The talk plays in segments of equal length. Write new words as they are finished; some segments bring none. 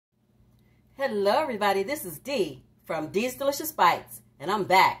Hello everybody, this is Dee from Dee's Delicious Bites, and I'm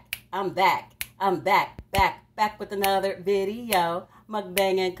back with another video,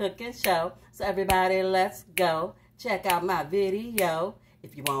 mukbang and cooking show. So everybody, let's go check out my video.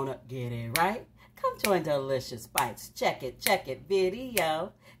 If you wanna get it right, come join Delicious Bites. Check it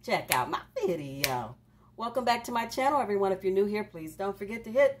video. Check out my video. Welcome back to my channel, everyone. If you're new here, please don't forget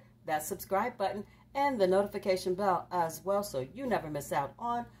to hit that subscribe button and the notification bell as well, so you never miss out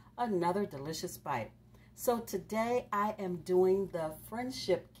on another delicious bite. So today I am doing the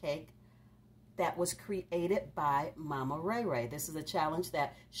friendship cake that was created by Mama Ray Ray. This is a challenge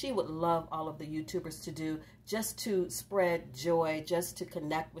that she would love all of the YouTubers to do, just to spread joy, just to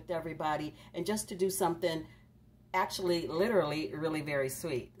connect with everybody, and just to do something actually literally really very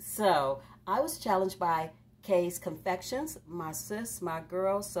sweet. So I was challenged by Kay's Confections, my sis, my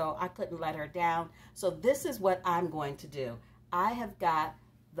girl, so I couldn't let her down. So this is what I'm going to do. I have got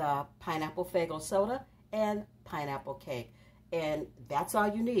the pineapple Faygo soda and pineapple cake, and that's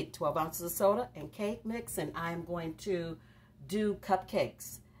all you need. 12 ounces of soda and cake mix, and I'm going to do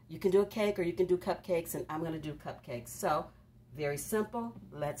cupcakes. You can do a cake or you can do cupcakes, and I'm going to do cupcakes. So very simple.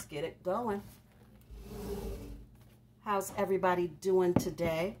 Let's get it going. How's everybody doing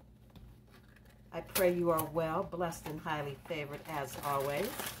today? I pray you are well, blessed, and highly favored as always.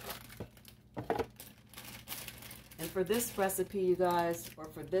 And for this recipe, you guys, or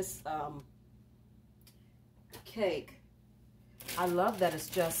for this cake, I love that it's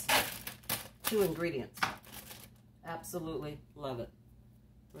just 2 ingredients. Absolutely love it.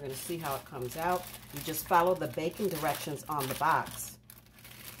 We're going to see how it comes out. You just follow the baking directions on the box.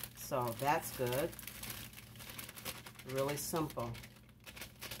 So that's good. Really simple.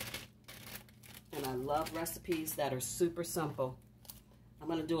 And I love recipes that are super simple. I'm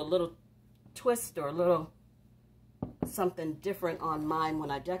going to do a little twist or a little something different on mine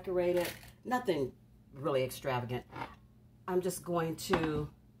when I decorate it. Nothing really extravagant. I'm just going to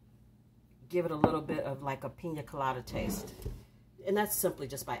give it a little bit of like a Pina colada taste. And that's simply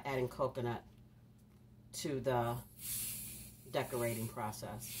just by adding coconut to the decorating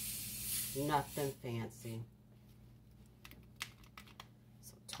process. Nothing fancy.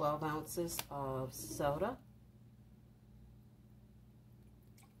 12 ounces of soda.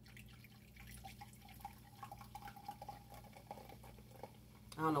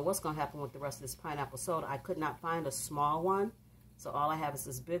 I don't know what's going to happen with the rest of this pineapple soda. I could not find a small one, so all I have is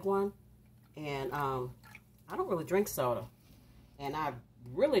this big one. And I don't really drink soda. And I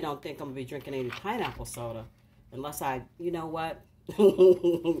really don't think I'm going to be drinking any pineapple soda unless I, you know what?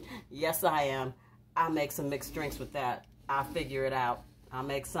 Yes, I am. I'll make some mixed drinks with that. I'll figure it out. I'll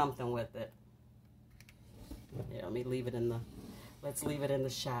make something with it. Yeah, let me leave it in the, let's leave it in the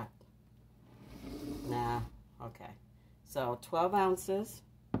shot. Nah, okay. So 12 ounces.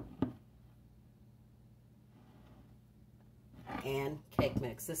 And cake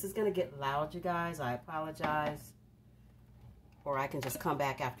mix. This is going to get loud, you guys. I apologize. Or I can just come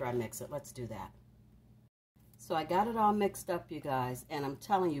back after I mix it. Let's do that. So I got it all mixed up, you guys. And I'm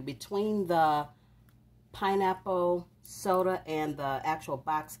telling you, between the pineapple soda and the actual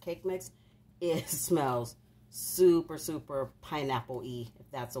box cake mix, it smells super pineapple-y, if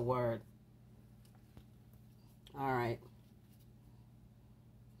that's a word. All right,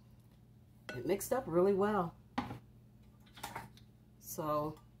 it mixed up really well,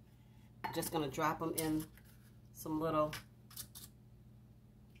 so I'm just gonna drop them in some little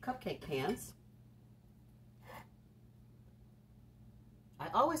cupcake pans. I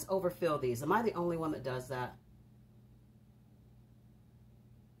always overfill these. Am I the only one that does that?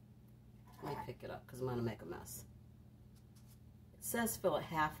 Let me pick it up because I'm going to make a mess. It says fill it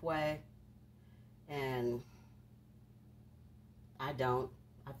halfway, and I don't.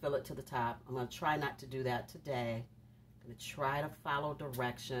 I fill it to the top. I'm going to try not to do that today. I'm going to try to follow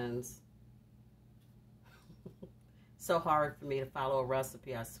directions. So hard for me to follow a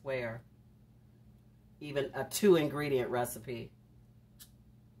recipe, I swear. Even a 2-ingredient recipe.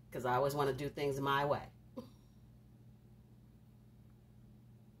 Because I always want to do things my way.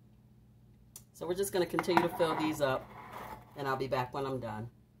 So we're just going to continue to fill these up, and I'll be back when I'm done.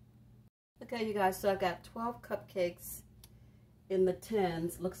 Okay, you guys, so I've got 12 cupcakes in the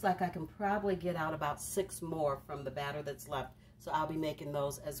tins. Looks like I can probably get out about 6 more from the batter that's left, so I'll be making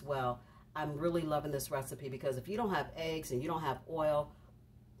those as well. I'm really loving this recipe because if you don't have eggs and you don't have oil,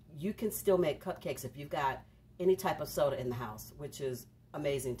 you can still make cupcakes if you've got any type of soda in the house, which is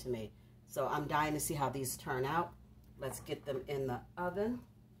amazing to me. So I'm dying to see how these turn out. Let's get them in the oven.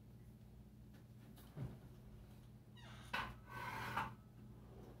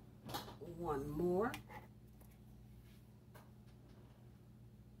 One more.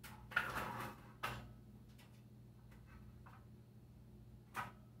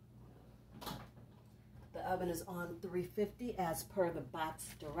 oven is on 350 as per the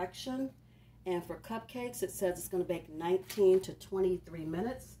box direction. And for cupcakes, it says it's going to bake 19 to 23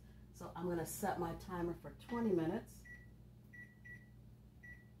 minutes. So I'm going to set my timer for 20 minutes.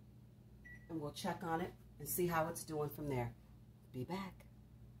 And we'll check on it and see how it's doing from there. Be back.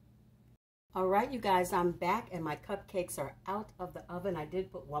 All right, you guys, I'm back and my cupcakes are out of the oven. I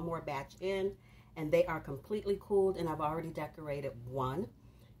did put one more batch in and they are completely cooled and I've already decorated one.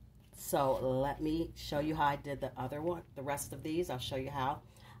 So let me show you how I did the other one. The rest of these, I'll show you how.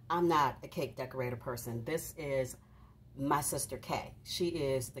 I'm not a cake decorator person. This is my sister Kay. She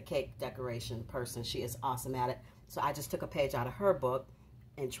is the cake decoration person. She is awesome at it. So I just took a page out of her book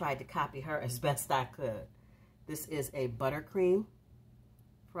and tried to copy her as best I could. This is a buttercream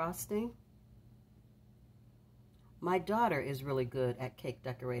frosting. My daughter is really good at cake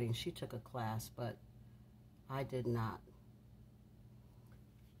decorating. She took a class, but I did not.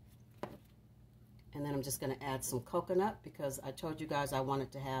 And then I'm just going to add some coconut because I told you guys I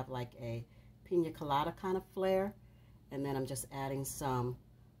wanted to have like a Pina colada kind of flair. And then I'm just adding some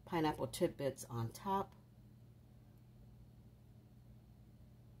pineapple tidbits on top.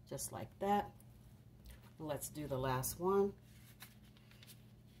 Just like that. Let's do the last one.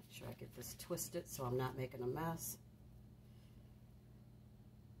 Make sure I get this twisted so I'm not making a mess.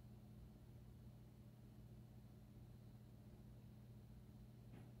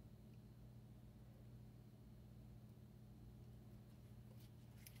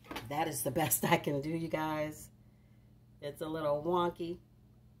 That is the best I can do, you guys. It's a little wonky,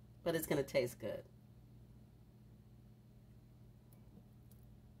 but it's going to taste good.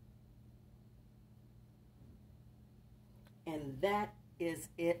 And that is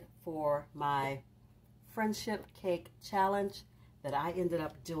it for my friendship cake challenge that I ended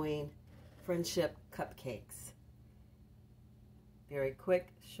up doing friendship cupcakes. Very quick,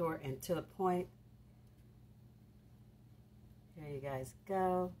 short, and to the point. Here you guys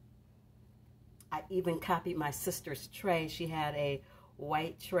go. I even copied my sister's tray. She had a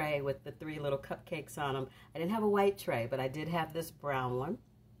white tray with the 3 little cupcakes on them. I didn't have a white tray, but I did have this brown one.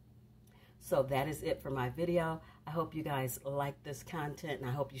 So that is it for my video. I hope you guys like this content and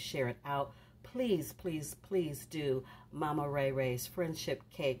I hope you share it out. Please, please, please do Mama Ray Ray's friendship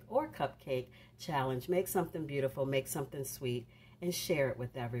cake or cupcake challenge. Make something beautiful, make something sweet, and share it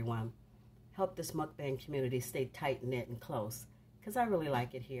with everyone. Help this mukbang community stay tight-knit and close because I really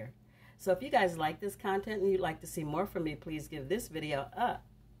like it here. So if you guys like this content and you'd like to see more from me, please give this video a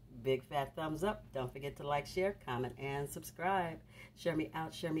big fat thumbs up. Don't forget to like, share, comment, and subscribe. Share me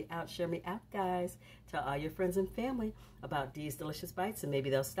out, share me out, share me out, guys. Tell all your friends and family about these delicious bites, and maybe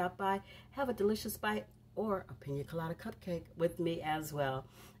they'll stop by, have a delicious bite, or a Pina colada cupcake with me as well.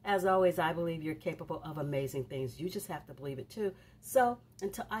 As always, I believe you're capable of amazing things. You just have to believe it too. So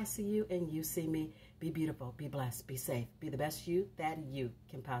until I see you and you see me, be beautiful, be blessed, be safe, be the best you that you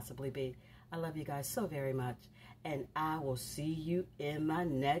can possibly be. I love you guys so very much, and I will see you in my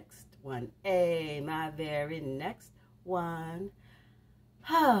next one. My very next one.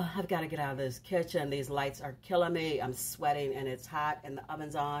 I've got to get out of this kitchen. These lights are killing me. I'm sweating, and it's hot, and the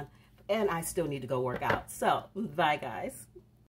oven's on, and I still need to go work out. So, bye, guys.